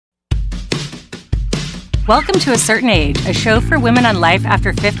Welcome to A Certain Age, a show for women on life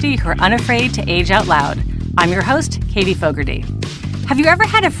after 50 who are unafraid to age out loud. I'm your host, Katie Fogarty. Have you ever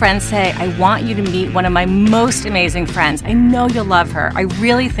had a friend say, I want you to meet one of my most amazing friends. I know you'll love her. I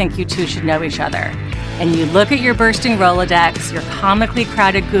really think you two should know each other. And you look at your bursting Rolodex, your comically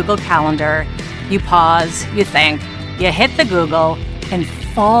crowded Google Calendar, you pause, you think, you hit the Google, and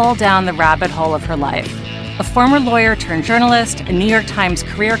fall down the rabbit hole of her life. A former lawyer turned journalist, a New York Times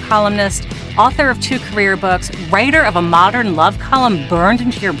career columnist, author of 2 career books, writer of a modern love column burned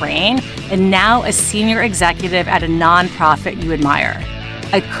into your brain, and now a senior executive at a nonprofit you admire.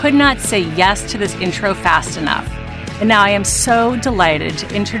 I could not say yes to this intro fast enough. And now I am so delighted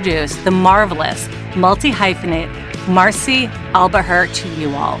to introduce the marvelous multi-hyphenate Marci Alboher to you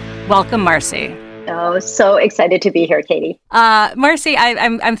all. Welcome, Marci. Oh, so excited to be here, Katie. Marci,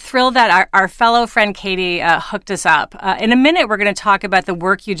 I'm thrilled that our fellow friend Katie hooked us up. In a minute, we're going to talk about the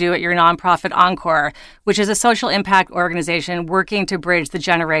work you do at your nonprofit Encore, which is a social impact organization working to bridge the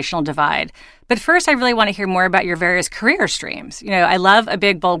generational divide. But first, I really want to hear more about your various career streams. You know, I love a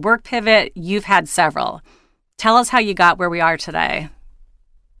big, bold work pivot. You've had several. Tell us how you got where we are today.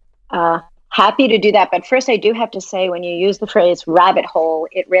 Happy to do that. But first, I do have to say, when you use the phrase rabbit hole,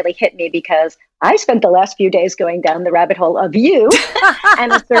 it really hit me because I spent the last few days going down the rabbit hole of you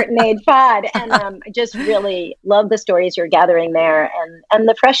and A Certain Age pod. And I just really love the stories you're gathering there and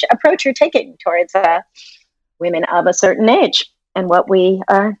the fresh approach you're taking towards women of a certain age and what we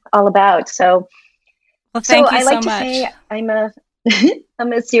are all about. So, thank you I like so to much. say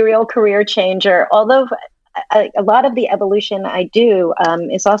I'm a serial career changer, although a lot of the evolution I do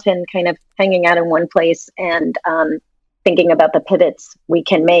is often kind of hanging out in one place and thinking about the pivots we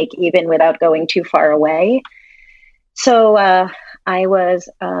can make even without going too far away. So I was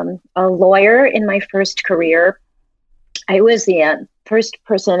a lawyer in my first career. I was the first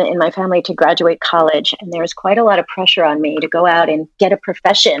person in my family to graduate college, and there was quite a lot of pressure on me to go out and get a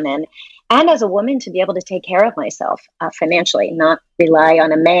profession and as a woman to be able to take care of myself financially, not rely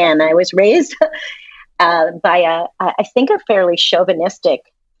on a man. I was raised by I think a fairly chauvinistic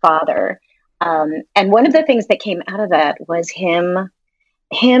father. And one of the things that came out of that was him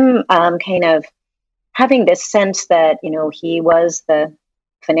kind of having this sense that, you know, he was the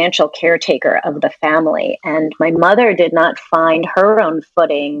financial caretaker of the family. And my mother did not find her own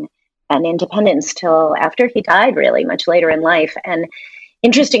footing and independence till after he died, really much later in life. And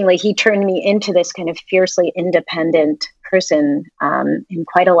interestingly, he turned me into this kind of fiercely independent person in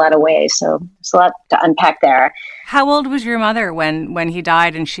quite a lot of ways. So there's a lot to unpack there. How old was your mother when he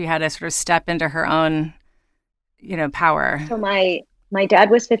died and she had to sort of step into her own, power? So my dad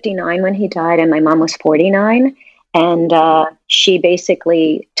was 59 when he died and my mom was 49. And she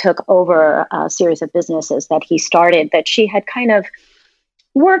basically took over a series of businesses that he started that she had kind of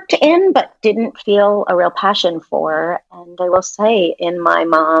worked in, but didn't feel a real passion for. And I will say in my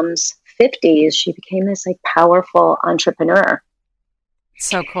mom's 50s, she became this powerful entrepreneur.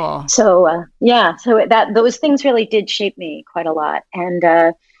 So cool. So those things really did shape me quite a lot.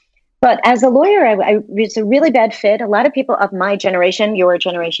 And but as a lawyer, I was a really bad fit. A lot of people of my generation, your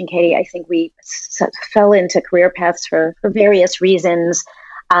generation, Katie, I think we fell into career paths for various reasons.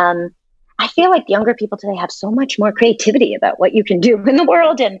 I feel like younger people today have so much more creativity about what you can do in the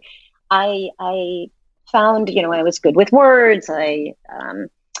world. And I found, I was good with words. I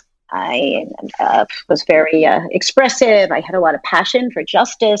was very expressive. I had a lot of passion for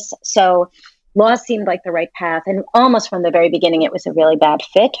justice. So law seemed like the right path. And almost from the very beginning, it was a really bad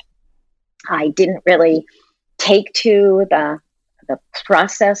fit. I didn't really take to the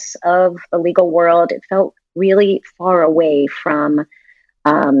process of the legal world. It felt really far away from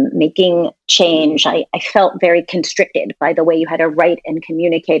making change. I felt very constricted by the way you had to write and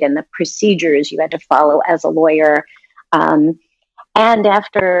communicate and the procedures you had to follow as a lawyer. And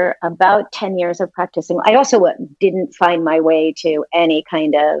after about 10 years of practicing, I also didn't find my way to any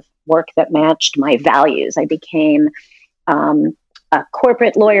kind of work that matched my values. I became a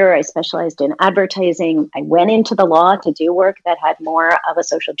corporate lawyer. I specialized in advertising. I went into the law to do work that had more of a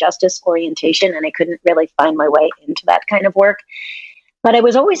social justice orientation, and I couldn't really find my way into that kind of work. But I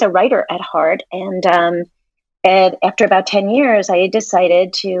was always a writer at heart. And after about 10 years, I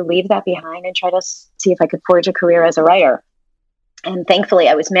decided to leave that behind and try to see if I could forge a career as a writer. And thankfully,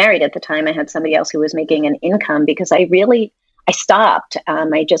 I was married at the time. I had somebody else who was making an income because I stopped.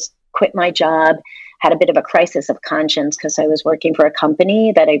 I just quit my job, had a bit of a crisis of conscience because I was working for a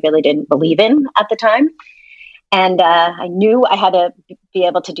company that I really didn't believe in at the time. And I knew I had to be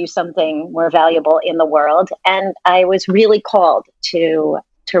able to do something more valuable in the world. And I was really called to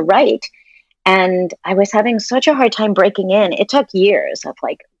write. And I was having such a hard time breaking in. It took years of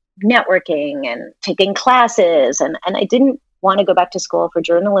networking and taking classes. And I didn't want to go back to school for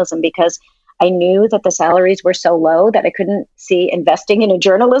journalism because I knew that the salaries were so low that I couldn't see investing in a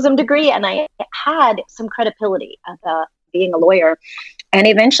journalism degree. And I had some credibility about being a lawyer. And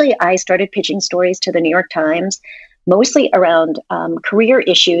eventually I started pitching stories to the New York Times, mostly around career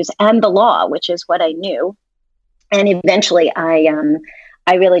issues and the law, which is what I knew. And eventually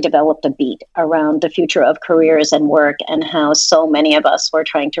I really developed a beat around the future of careers and work and how so many of us were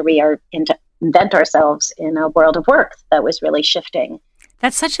trying to reinvent ourselves in a world of work that was really shifting.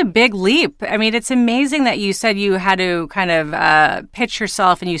 That's such a big leap. I mean, it's amazing that you said you had to kind of pitch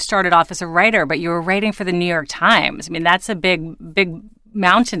yourself and you started off as a writer, but you were writing for the New York Times. I mean, that's a big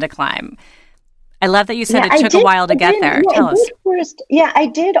mountain to climb. I love that you said it took a while to get there. Tell us. I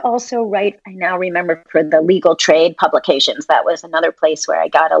did also write, I now remember, for the legal trade publications. That was another place where I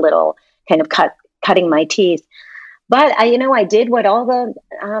got a little kind of cutting my teeth. But I did what all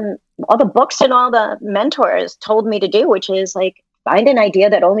the books and all the mentors told me to do, which is like find an idea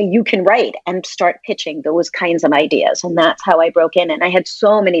that only you can write and start pitching those kinds of ideas. And that's how I broke in. And I had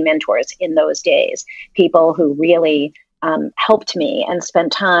so many mentors in those days, people who really helped me and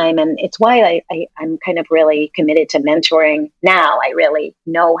spent time. And it's why I'm kind of really committed to mentoring now. I really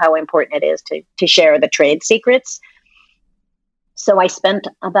know how important it is to share the trade secrets. So I spent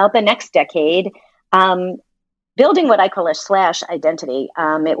about the next decade building what I call a slash identity.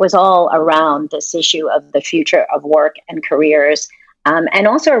 It was all around this issue of the future of work and careers, and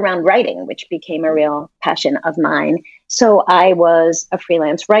also around writing, which became a real passion of mine. So I was a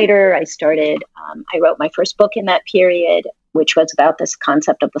freelance writer. I wrote my first book in that period, which was about this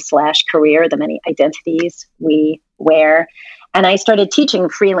concept of the slash career, the many identities we wear. And I started teaching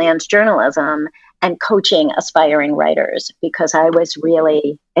freelance journalism and coaching aspiring writers because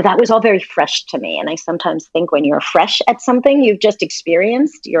that was all very fresh to me. And I sometimes think when you're fresh at something you've just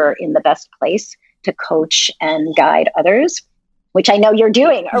experienced, you're in the best place to coach and guide others, which I know you're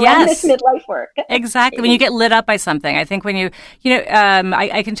doing around this midlife work. Exactly. When you get lit up by something, I think when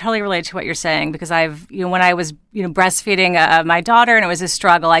I can totally relate to what you're saying because when I was, breastfeeding my daughter and it was a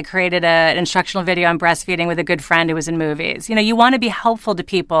struggle, I created an instructional video on breastfeeding with a good friend who was in movies. You want to be helpful to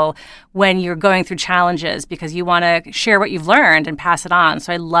people when you're going through challenges because you want to share what you've learned and pass it on.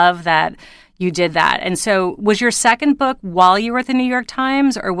 So I love that you did that. And so was your second book while you were at the New York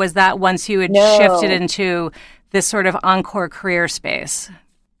Times, or was that once you had shifted into this sort of Encore career space?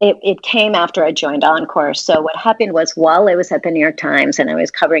 It came after I joined Encore. So what happened was while I was at the New York Times and I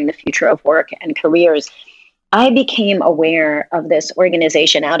was covering the future of work and careers, I became aware of this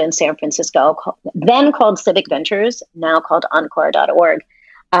organization out in San Francisco, then called Civic Ventures, now called Encore.org,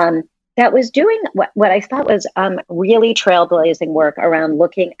 that was doing what I thought was really trailblazing work around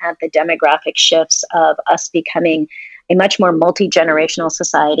looking at the demographic shifts of us becoming a much more multi-generational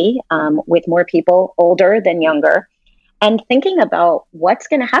society with more people older than younger, and thinking about what's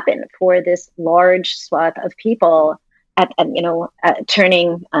going to happen for this large swath of people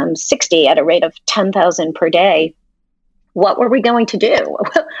turning 60 at a rate of 10,000 per day. What were we going to do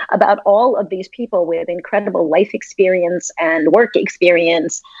about all of these people with incredible life experience and work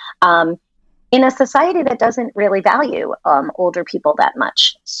experience in a society that doesn't really value older people that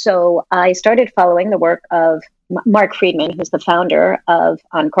much? So I started following the work of Mark Friedman, who's the founder of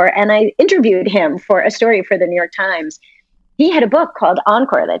Encore, and I interviewed him for a story for the New York Times. He had a book called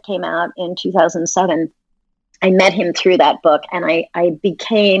Encore that came out in 2007. I met him through that book, and I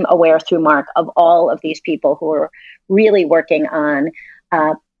became aware through Mark of all of these people who were really working on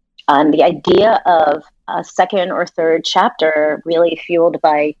the idea of a second or third chapter, really fueled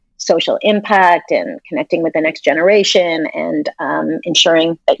by social impact and connecting with the next generation and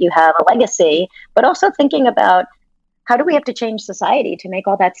ensuring that you have a legacy, but also thinking about how do we have to change society to make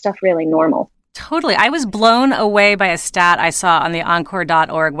all that stuff really normal. Totally. I was blown away by a stat I saw on the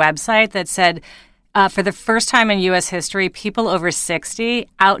Encore.org website that said, for the first time in U.S. history, people over 60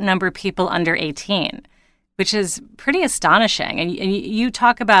 outnumber people under 18, which is pretty astonishing. And you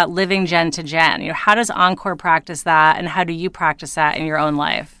talk about living gen to gen. How does Encore practice that, and how do you practice that in your own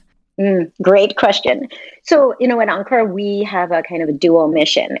life? Great question. So, at Encore, we have a kind of a dual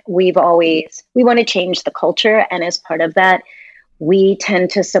mission. We want to change the culture. And as part of that, we tend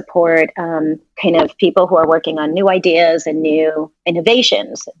to support kind of people who are working on new ideas and new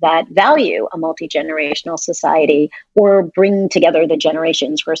innovations that value a multi-generational society or bring together the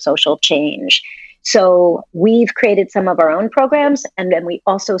generations for social change. So we've created some of our own programs, and then we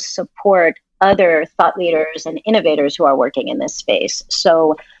also support other thought leaders and innovators who are working in this space.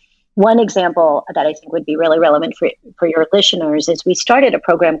 So one example that I think would be really relevant for your listeners is we started a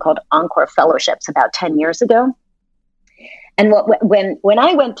program called Encore Fellowships about 10 years ago. And when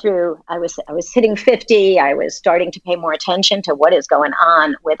I went through, I was hitting 50. I was starting to pay more attention to what is going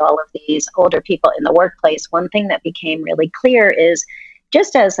on with all of these older people in the workplace. One thing that became really clear is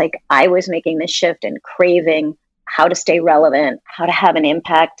just as like I was making this shift and craving how to stay relevant, how to have an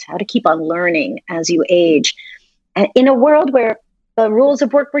impact, how to keep on learning as you age, and in a world where the rules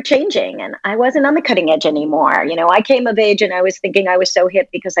of work were changing and I wasn't on the cutting edge anymore. I came of age and I was thinking I was so hip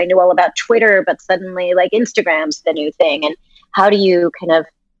because I knew all about Twitter, but suddenly like Instagram's the new thing. And how do you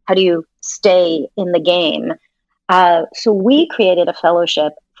stay in the game? So we created a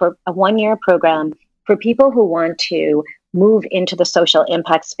fellowship for a 1-year program for people who want to move into the social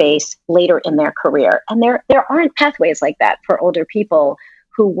impact space later in their career. And there aren't pathways like that for older people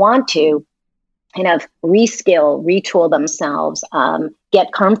who want to kind of reskill, retool themselves,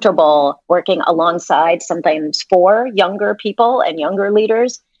 get comfortable working alongside, sometimes for younger people and younger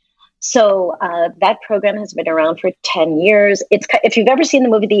leaders. So that program has been around for 10 years. If you've ever seen the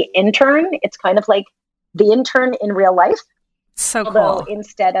movie The Intern, it's kind of like The Intern in real life. So Although cool.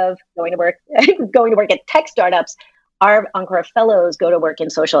 Instead of going to work at tech startups, our Encore fellows go to work in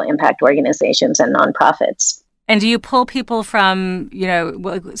social impact organizations and nonprofits. And do you pull people from,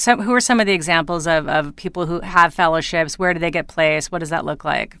 who are some of the examples of people who have fellowships? Where do they get placed? What does that look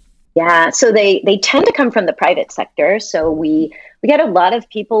like? Yeah, so they tend to come from the private sector. So we get a lot of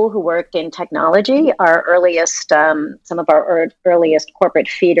people who worked in technology. Our earliest, some of our earliest corporate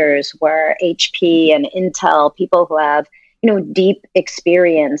feeders were HP and Intel, people who have, deep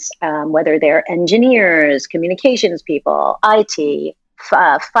experience, whether they're engineers, communications people, IT,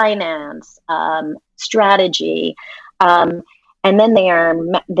 finance, strategy. And then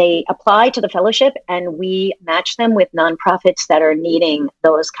they apply to the fellowship and we match them with nonprofits that are needing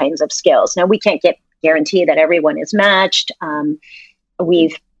those kinds of skills. Now, we can't guarantee that everyone is matched.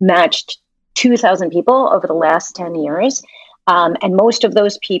 We've matched 2,000 people over the last 10 years. And most of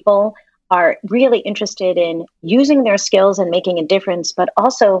those people are really interested in using their skills and making a difference, but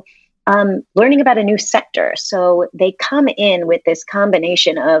also learning about a new sector. So they come in with this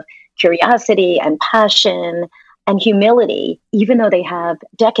combination of curiosity and passion and humility, even though they have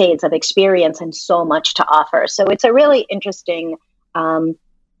decades of experience and so much to offer. So it's a really interesting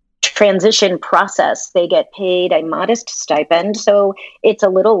transition process. They get paid a modest stipend. So it's a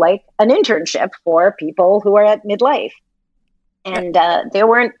little like an internship for people who are at midlife. And there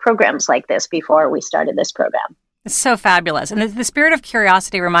weren't programs like this before we started this program. It's so fabulous. And the spirit of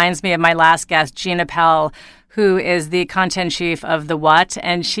curiosity reminds me of my last guest, Gina Pell, who is the content chief of The What,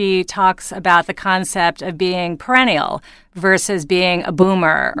 and she talks about the concept of being perennial versus being a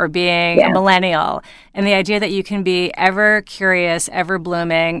boomer or being a millennial, and the idea that you can be ever curious, ever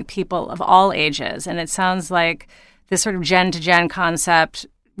blooming people of all ages. And it sounds like this sort of gen-to-gen concept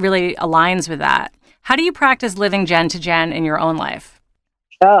really aligns with that. How do you practice living gen-to-gen in your own life?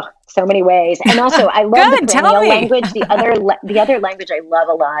 Oh, so many ways. And also, I love Good, the perennial language. The other language I love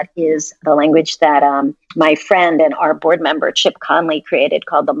a lot is the language that my friend and our board member, Chip Conley, created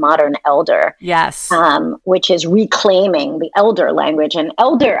called the Modern Elder. Yes. Which is reclaiming the elder language. And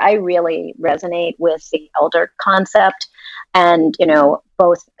elder, I really resonate with the elder concept. And,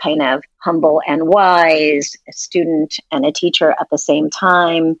 both kind of humble and wise, a student and a teacher at the same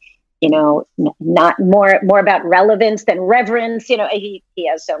time. Not more about relevance than reverence. He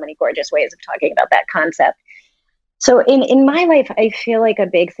has so many gorgeous ways of talking about that concept. So in my life, I feel like a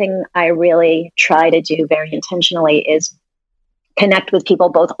big thing I really try to do very intentionally is connect with people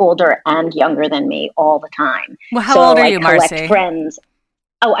both older and younger than me all the time. Well, how old are you, Marci? Collect friends.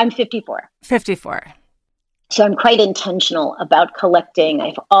 Oh, I'm 54. 54. So I'm quite intentional about collecting. I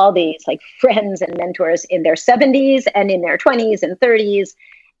have all these friends and mentors in their 70s and in their 20s and 30s.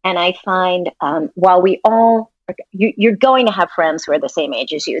 And I find while you're going to have friends who are the same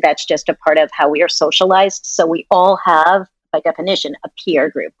age as you. That's just a part of how we are socialized. So we all have, by definition, a peer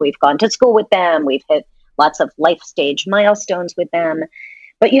group. We've gone to school with them. We've hit lots of life stage milestones with them.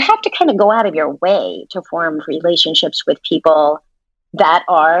 But you have to kind of go out of your way to form relationships with people that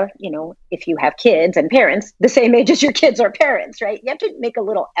are, if you have kids and parents, the same age as your kids or parents, right? You have to make a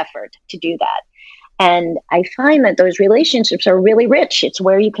little effort to do that. And I find that those relationships are really rich. It's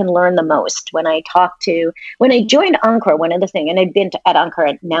where you can learn the most. When I joined Encore, one of the things, and I'd been at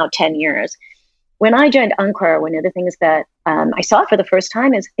Encore now 10 years. When I joined Encore, one of the things that I saw for the first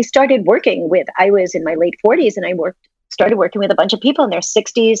time is I was in my late 40s and I started working with a bunch of people in their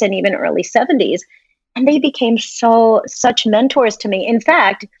 60s and even early 70s. And they became such mentors to me. In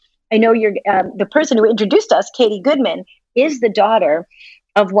fact, I know the person who introduced us, Katie Goodman, is the daughter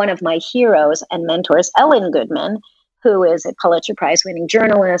of one of my heroes and mentors, Ellen Goodman, who is a Pulitzer Prize winning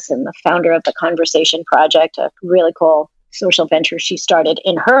journalist and the founder of the Conversation Project, a really cool social venture she started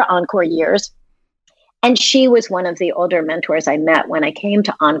in her Encore years. And she was one of the older mentors I met when I came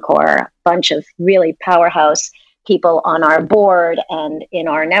to Encore, a bunch of really powerhouse people on our board and in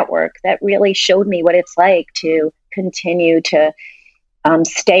our network that really showed me what it's like to continue to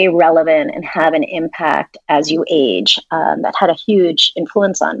stay relevant and have an impact as you age. That had a huge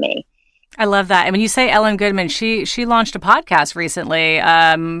influence on me. I love that. And when you say Ellen Goodman, she launched a podcast recently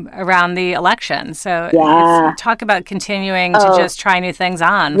around the election. So talk about continuing to just try new things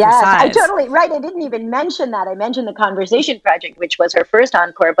on. Yes, for size. Right. I didn't even mention that. I mentioned the Conversation Project, which was her first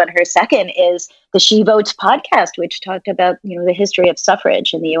Encore, but her second is the She Votes podcast, which talked about, the history of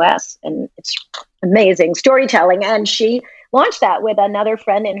suffrage in the U.S. And it's amazing storytelling. And she launched that with another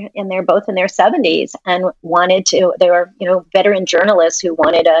friend, and they're both in their 70s and they were, veteran journalists who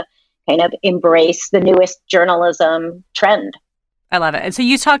wanted to kind of embrace the newest journalism trend. I love it. And so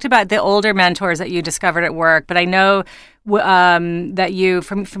you talked about the older mentors that you discovered at work, but I know that you,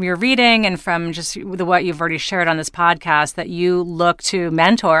 from your reading and from just what you've already shared on this podcast, that you look to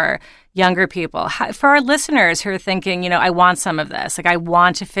mentor younger people. For our listeners who are thinking, I want some of this, I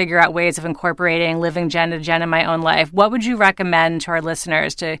want to figure out ways of incorporating living gen to gen in my own life, what would you recommend to our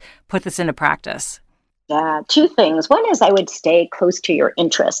listeners to put this into practice? Two things. One is I would stay close to your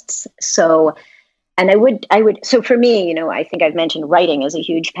interests. So for me, I think I've mentioned writing is a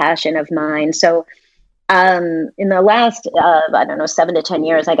huge passion of mine. So in the last, 7 to 10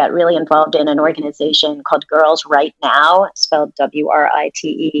 years, I got really involved in an organization called Girls Right Now, spelled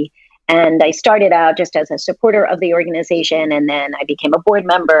WRITE. And I started out just as a supporter of the organization, and then I became a board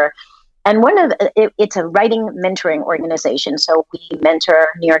member. And it's a writing mentoring organization. So we mentor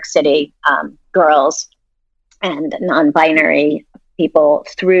New York City girls and non-binary people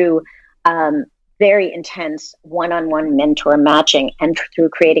through very intense one-on-one mentor matching, and through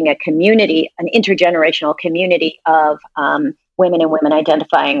creating a community, an intergenerational community of women and women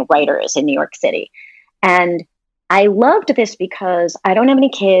identifying writers in New York City. And I loved this because I don't have any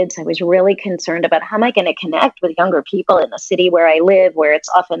kids. I was really concerned about how am I going to connect with younger people in the city where I live, where it's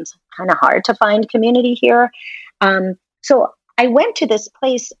often kind of hard to find community here. So I went to this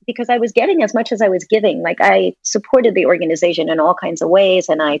place because I was getting as much as I was giving. I supported the organization in all kinds of ways,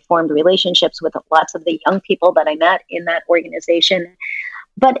 and I formed relationships with lots of the young people that I met in that organization.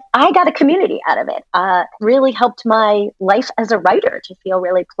 But I got a community out of it. Really helped my life as a writer to feel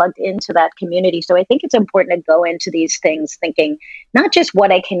really plugged into that community. So I think it's important to go into these things thinking not just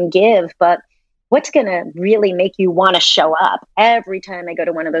what I can give, but what's going to really make you want to show up. Every time I go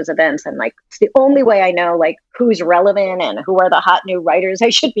to one of those events, I'm like, it's the only way I know who's relevant and who are the hot new writers I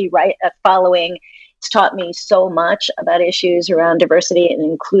should be following. It's taught me so much about issues around diversity and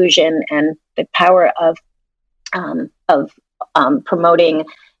inclusion and the power of promoting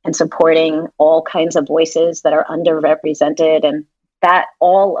and supporting all kinds of voices that are underrepresented. And that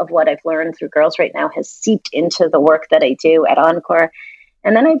all of what I've learned through Girls Right Now has seeped into the work that I do at Encore.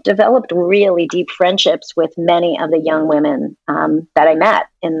 And then I've developed really deep friendships with many of the young women that I met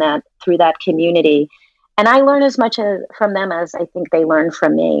through that community. And I learn as much from them as I think they learn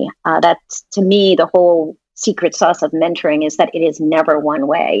from me. That's, to me, the whole secret sauce of mentoring is that it is never one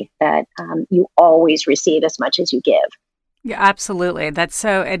way, that you always receive as much as you give. Yeah, absolutely. That's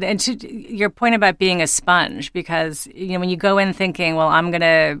so, and to your point about being a sponge, because, when you go in thinking, well, I'm going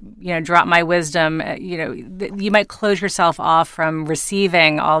to, drop my wisdom, you might close yourself off from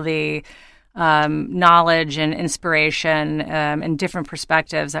receiving all the knowledge and inspiration and different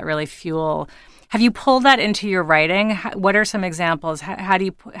perspectives that really fuel. Have you pulled that into your writing? What are some examples? How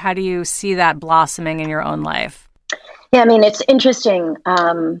do you see that blossoming in your own life? Yeah, it's interesting.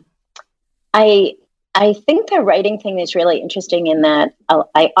 I think the writing thing is really interesting in that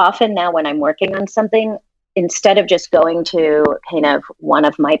I often now, when I'm working on something, instead of just going to kind of one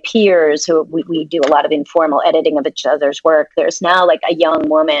of my peers who we do a lot of informal editing of each other's work, there's now a young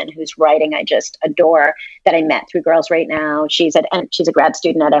woman whose writing I just adore that I met through Girls Right Now. She's a grad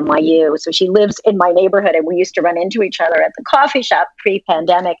student at NYU. So she lives in my neighborhood, and we used to run into each other at the coffee shop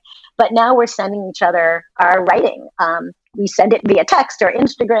pre-pandemic. But now we're sending each other our writing. We send it via text or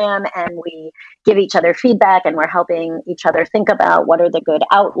Instagram, and we give each other feedback, and we're helping each other think about what are the good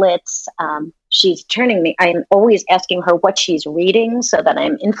outlets. She's turning me. I'm always asking her what she's reading so that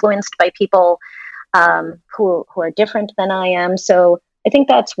I'm influenced by people who are different than I am. So I think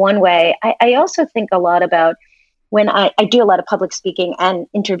that's one way. I also think a lot about when I do a lot of public speaking and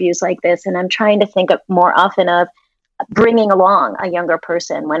interviews like this, and I'm trying to think more often of bringing along a younger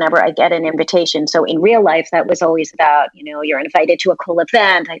person whenever I get an invitation. So in real life, that was always about, you're invited to a cool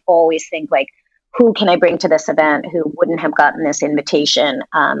event. I always think who can I bring to this event who wouldn't have gotten this invitation?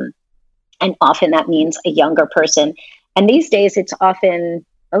 And often that means a younger person. And these days it's often,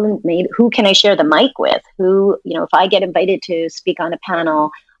 oh, maybe who can I share the mic with? Who, if I get invited to speak on a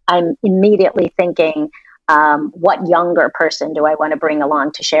panel, I'm immediately thinking, what younger person do I want to bring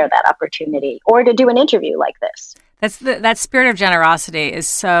along to share that opportunity or to do an interview like this? That spirit of generosity is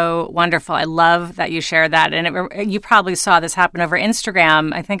so wonderful. I love that you share that. And you probably saw this happen over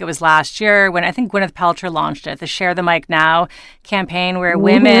Instagram. I think it was last year when I think Gwyneth Paltrow launched it, the Share the Mic Now campaign, where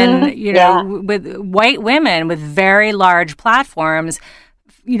women, with white women with very large platforms,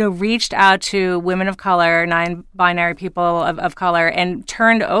 reached out to women of color, non-binary people of color, and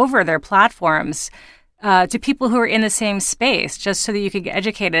turned over their platforms to people who are in the same space, just so that you could get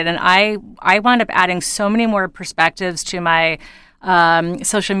educated. And I wound up adding so many more perspectives to my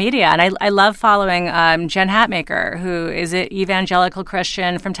social media. And I love following Jen Hatmaker, who is an evangelical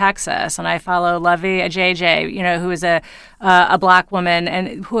Christian from Texas. And I follow Lovey JJ, who is a Black woman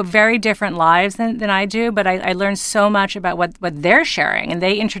and who have very different lives than I do. But I learned so much about what they're sharing. And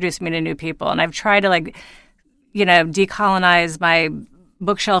they introduced me to new people. And I've tried to decolonize my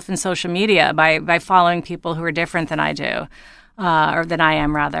bookshelf and social media by following people who are different than I do, or than I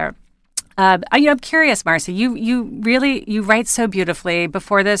am, rather. I'm curious, Marci, you write so beautifully.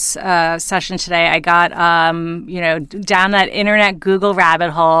 Before this session today, I got, down that internet Google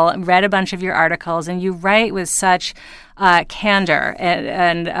rabbit hole, read a bunch of your articles, and you write with such candor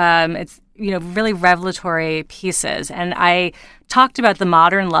and it's, really revelatory pieces. And I talked about the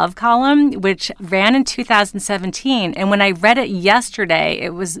Modern Love column, which ran in 2017. And when I read it yesterday,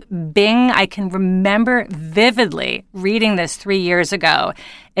 it was Bing. I can remember vividly reading this 3 years ago.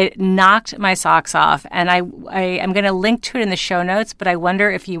 It knocked my socks off. And I am going to link to it in the show notes, but I wonder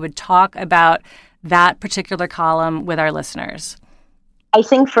if you would talk about that particular column with our listeners. I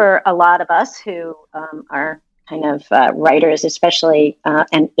think for a lot of us who are kind of writers, especially,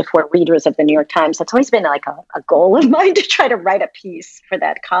 and if we're readers of the New York Times, that's always been like a goal of mine to try to write a piece for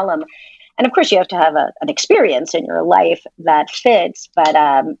that column. And of course, you have to have an experience in your life that fits. But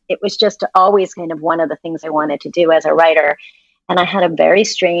it was just always kind of one of the things I wanted to do as a writer. And I had a very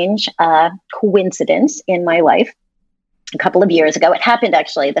strange coincidence in my life a couple of years ago. It happened,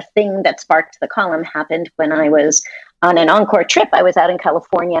 actually. The thing that sparked the column happened when I was on an encore trip. I was out in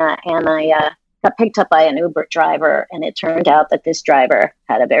California, and I got picked up by an Uber driver, and it turned out that this driver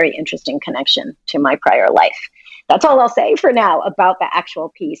had a very interesting connection to my prior life. That's all I'll say for now about the actual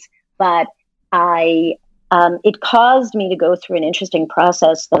piece. But it caused me to go through an interesting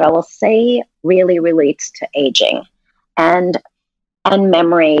process that I will say really relates to aging and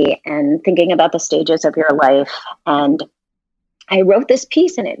memory and thinking about the stages of your life. And I wrote this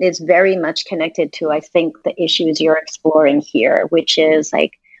piece, and it is very much connected to, I think, the issues you're exploring here, which is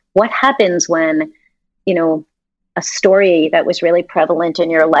like, what happens when, a story that was really prevalent in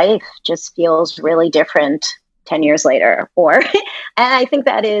your life just feels really different 10 years later? And I think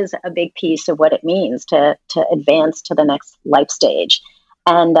that is a big piece of what it means to advance to the next life stage.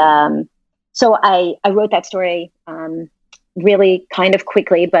 And so I wrote that story really kind of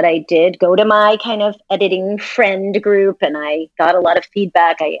quickly, but I did go to my kind of editing friend group, and I got a lot of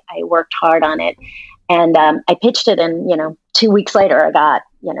feedback. I worked hard on it. And I pitched it, and, 2 weeks later, I got,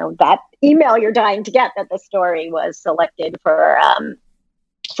 that email you're dying to get, that the story was selected for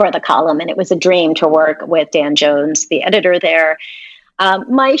the column. And it was a dream to work with Dan Jones, the editor there.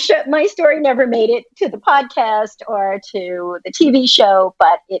 My story never made it to the podcast or to the TV show,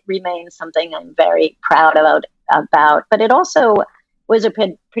 but it remains something I'm very proud about. But it also was a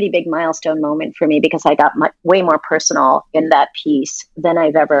pretty big milestone moment for me, because I got way more personal in that piece than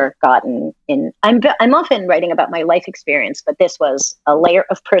I've ever gotten in. I'm often writing about my life experience, but this was a layer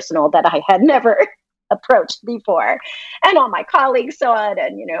of personal that I had never approached before. And all my colleagues saw it,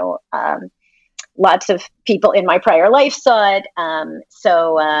 and, lots of people in my prior life saw it.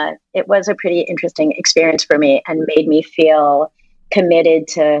 So it was a pretty interesting experience for me, and made me feel committed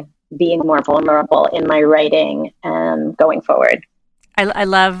to being more vulnerable in my writing going forward. I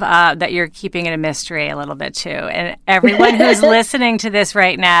love that you're keeping it a mystery a little bit too. And everyone who's listening to this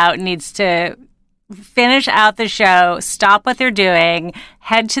right now needs to finish out the show, stop what they're doing,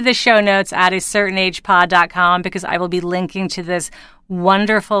 head to the show notes at acertainagepod.com, because I will be linking to this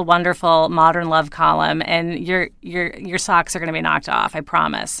wonderful, wonderful Modern Love column, and your socks are going to be knocked off, I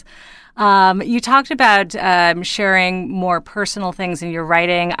promise. You talked about sharing more personal things in your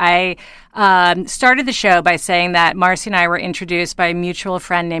writing. I started the show by saying that Marci and I were introduced by a mutual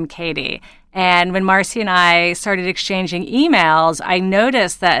friend named Katie. And when Marci and I started exchanging emails, I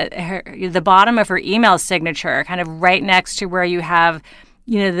noticed that the bottom of her email signature, kind of right next to where you have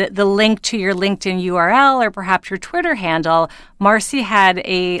the link to your LinkedIn URL or perhaps your Twitter handle, Marci had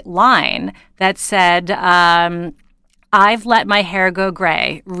a line that said, I've let my hair go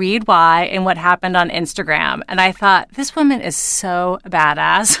gray. Read why and what happened on Instagram. And I thought, this woman is so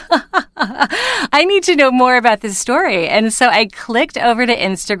badass. I need to know more about this story. And so I clicked over to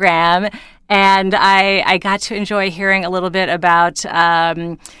Instagram and I got to enjoy hearing a little bit about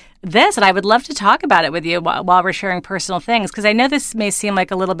this, and I would love to talk about it with you while we're sharing personal things, because I know this may seem like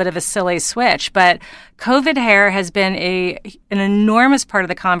a little bit of a silly switch, but COVID hair has been an enormous part of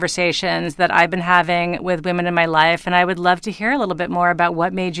the conversations that I've been having with women in my life, and I would love to hear a little bit more about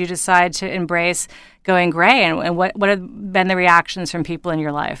what made you decide to embrace going gray, and what have been the reactions from people in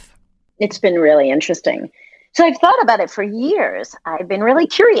your life? It's been really interesting. So I've thought about it for years. I've been really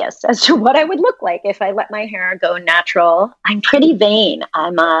curious as to what I would look like if I let my hair go natural. I'm pretty vain.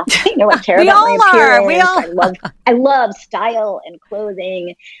 I care about my appearance. I love style and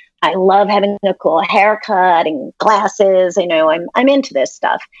clothing. I love having a cool haircut and glasses. I'm into this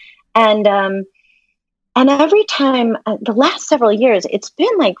stuff. And every time, the last several years, it's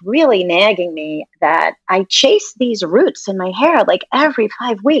been like really nagging me that I chase these roots in my hair. Like every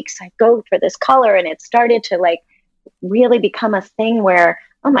 5 weeks, I go for this color, and it started to like really become a thing where,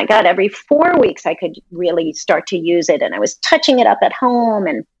 oh my God, every 4 weeks I could really start to use it. And I was touching it up at home,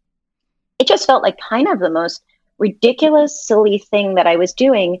 and it just felt like kind of the most ridiculous, silly thing that I was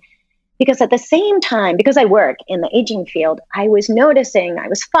doing. Because at the same time, because I work in the aging field, I was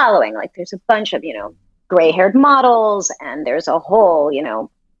following, like there's a bunch of, gray-haired models, and there's a whole,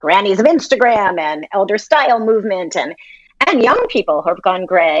 grannies of Instagram and elder style movement, and young people who have gone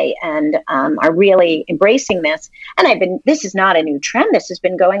gray and are really embracing this. And this is not a new trend. This has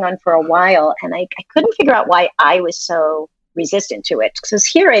been going on for a while, and I couldn't figure out why I was so resistant to it. Because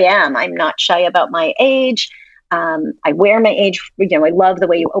here I am. I'm not shy about my age. I wear my age. I love the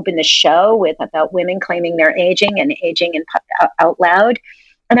way you open the show about women claiming they're aging and aging out loud.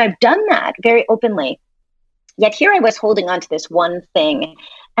 And I've done that very openly. Yet here I was holding on to this one thing.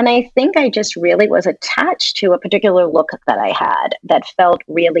 And I think I just really was attached to a particular look that I had that felt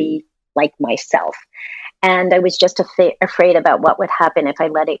really like myself. And I was just afraid about what would happen if I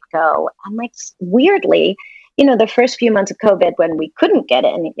let it go. And like, weirdly, the first few months of COVID, when we couldn't get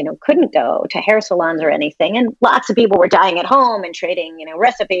in, couldn't go to hair salons or anything, and lots of people were dying at home and trading,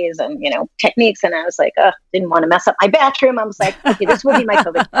 recipes and, techniques. And I was like, didn't want to mess up my bathroom. I was like, okay, this will be my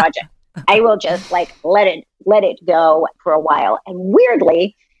COVID project. I will just like let it go for a while. And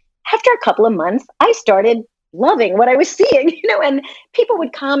weirdly, after a couple of months, I started loving what I was seeing, and people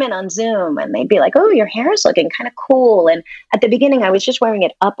would comment on Zoom and they'd be like, oh, your hair is looking kind of cool. And at the beginning, I was just wearing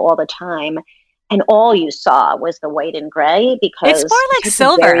it up all the time. And all you saw was the white and gray, because it's more like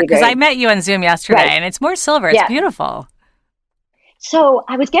silver, because I met you on Zoom yesterday, right, and it's more silver. It's beautiful. So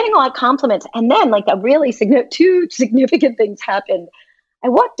I was getting a lot of compliments. And then like two significant things happened. I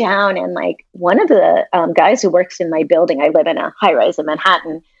walked down, and like one of the guys who works in my building, I live in a high rise in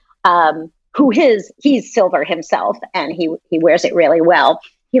Manhattan, he's silver himself, and he wears it really well.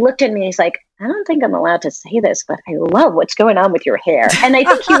 He looked at me and he's like, I don't think I'm allowed to say this, but I love what's going on with your hair. And I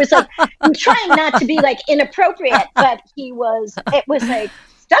think he was like, I'm trying not to be like inappropriate, but it was like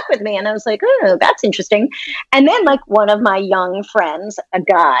stuck with me. And I was like, oh, that's interesting. And then like one of my young friends, a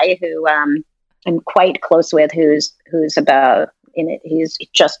guy who I'm quite close with, who's he's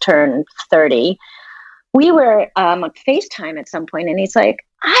just turned 30. We were on FaceTime at some point, and he's like,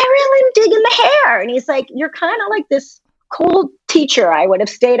 I really am digging the hair. And he's like, you're kind of like this cool teacher I would have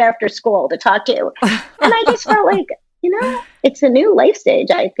stayed after school to talk to. And I just felt like, it's a new life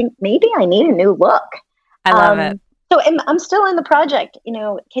stage. I think maybe I need a new look. I love it. So I'm still in the project.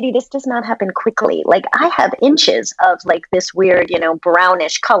 Katie, this does not happen quickly. Like I have inches of like this weird,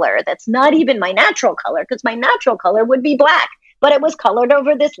 brownish color that's not even my natural color, because my natural color would be black. But it was colored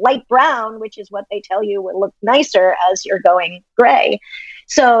over this light brown, which is what they tell you will look nicer as you're going gray.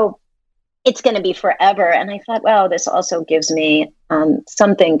 So it's going to be forever. And I thought, well, this also gives me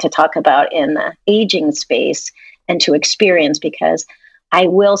something to talk about in the aging space and to experience, because I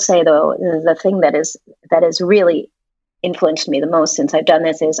will say, though, the thing that has really influenced me the most since I've done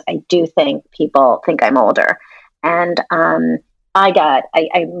this is I do think people think I'm older. And I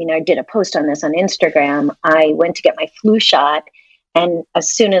did a post on this on Instagram. I went to get my flu shot. And as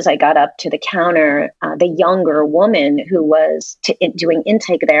soon as I got up to the counter, the younger woman who was doing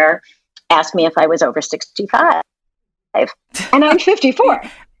intake there asked me if I was over 65. And I'm 54.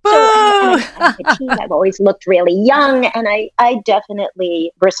 So I've always looked really young, and I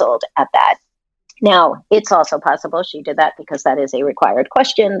definitely bristled at that. Now, it's also possible she did that because that is a required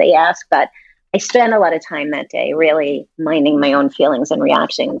question they ask, but I spent a lot of time that day really minding my own feelings and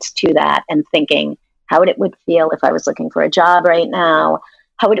reactions to that, and thinking how it would feel if I was looking for a job right now,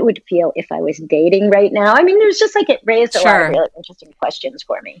 how it would feel if I was dating right now. I mean, there's just like, it raised a lot of really interesting questions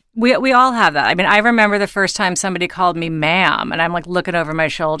for me. We all have that. I mean, I remember the first time somebody called me ma'am, and I'm like looking over my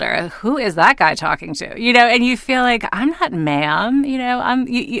shoulder. Who is that guy talking to? You know, and you feel like, I'm not ma'am. You know,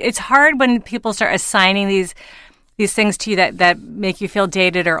 it's hard when people start assigning these things to you that make you feel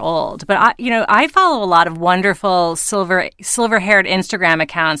dated or old. But I follow a lot of wonderful silver-haired Instagram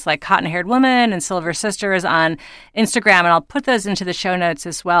accounts like Cotton Haired Woman and Silver Sisters on Instagram, and I'll put those into the show notes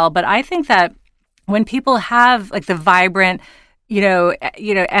as well. But I think that when people have like the vibrant,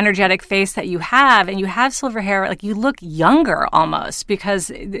 energetic face that you have, and you have silver hair, like you look younger almost,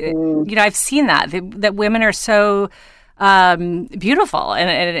 because I've seen that women are so beautiful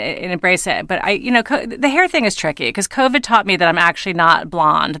and embrace it. But the hair thing is tricky because COVID taught me that I'm actually not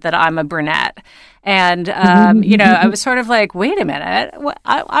blonde, that I'm a brunette. And, I was sort of like, wait a minute,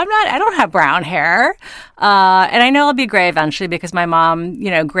 I don't have brown hair. And I know I'll be gray eventually because my mom,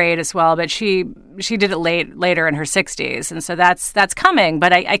 grayed as well, but she did it later in her 60s. And so that's coming.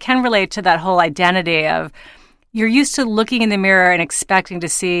 But I can relate to that whole identity of you're used to looking in the mirror and expecting to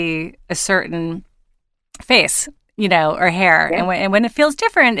see a certain face, or hair. Yeah. And when it feels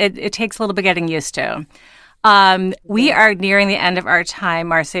different, it takes a little bit getting used to. We are nearing the end of our time,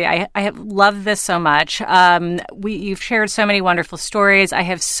 Marci. I have loved this so much. You've shared so many wonderful stories. I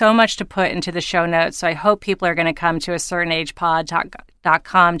have so much to put into the show notes. So I hope people are going to come to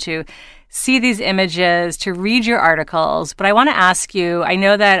acertainagepod.com to see these images, to read your articles. But I want to ask you, I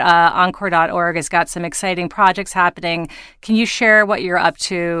know that Encore.org has got some exciting projects happening. Can you share what you're up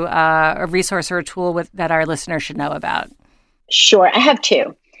to, a resource or a tool that our listeners should know about? Sure. I have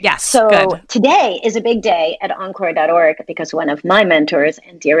two. Yes. So good. Today is a big day at Encore.org because one of my mentors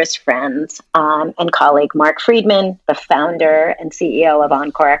and dearest friends and colleague, Mark Friedman, the founder and CEO of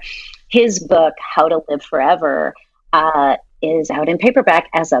Encore, his book, How to Live Forever, is out in paperback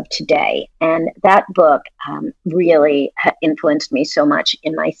as of today. And that book really influenced me so much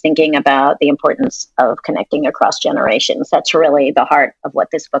in my thinking about the importance of connecting across generations. That's really the heart of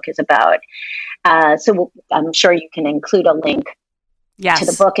what this book is about. So I'm sure you can include a link to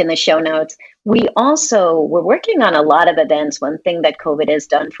the book in the show notes. We're working on a lot of events. One thing that COVID has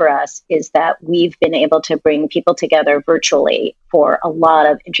done for us is that we've been able to bring people together virtually for a lot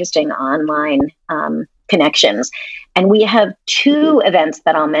of interesting online connections. And we have two events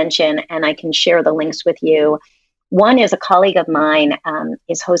that I'll mention, and I can share the links with you. One is a colleague of mine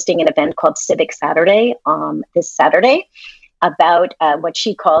is hosting an event called Civic Saturday this Saturday about what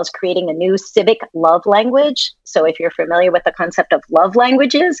she calls creating a new civic love language. So if you're familiar with the concept of love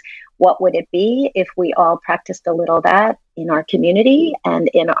languages, what would it be if we all practiced a little of that in our community and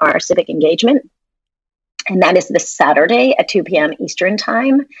in our civic engagement? And that is this Saturday at 2 p.m. Eastern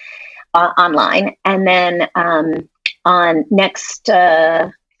time online. And then on next,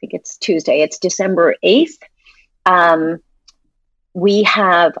 I think it's Tuesday, it's December 8th, we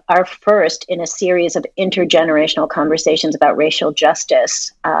have our first in a series of intergenerational conversations about racial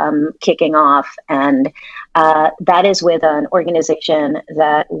justice kicking off. And that is with an organization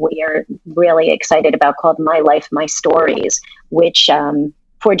that we are really excited about called My Life, My Stories, which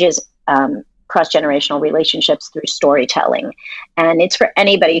forges cross-generational relationships through storytelling. And it's for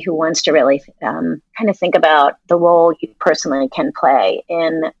anybody who wants to really kind of think about the role you personally can play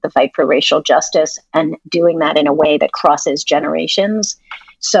in the fight for racial justice and doing that in a way that crosses generations.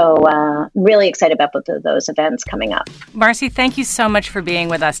 So really excited about both of those events coming up. Marci, thank you so much for being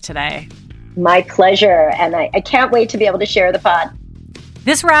with us today. My pleasure. And I can't wait to be able to share the pod.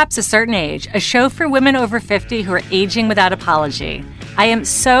 This wraps A Certain Age, a show for women over 50 who are aging without apology. I am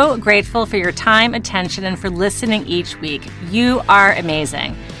so grateful for your time, attention, and for listening each week. You are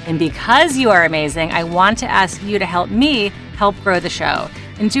amazing. And because you are amazing, I want to ask you to help me help grow the show.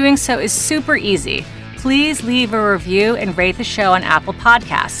 And doing so is super easy. Please leave a review and rate the show on Apple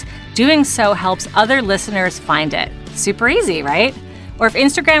Podcasts. Doing so helps other listeners find it. Super easy, right? Or if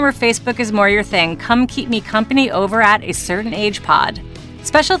Instagram or Facebook is more your thing, come keep me company over at A Certain Age Pod.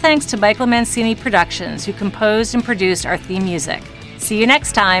 Special thanks to Michael Mancini Productions, who composed and produced our theme music. See you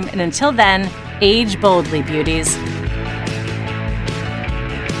next time, and until then, age boldly, beauties.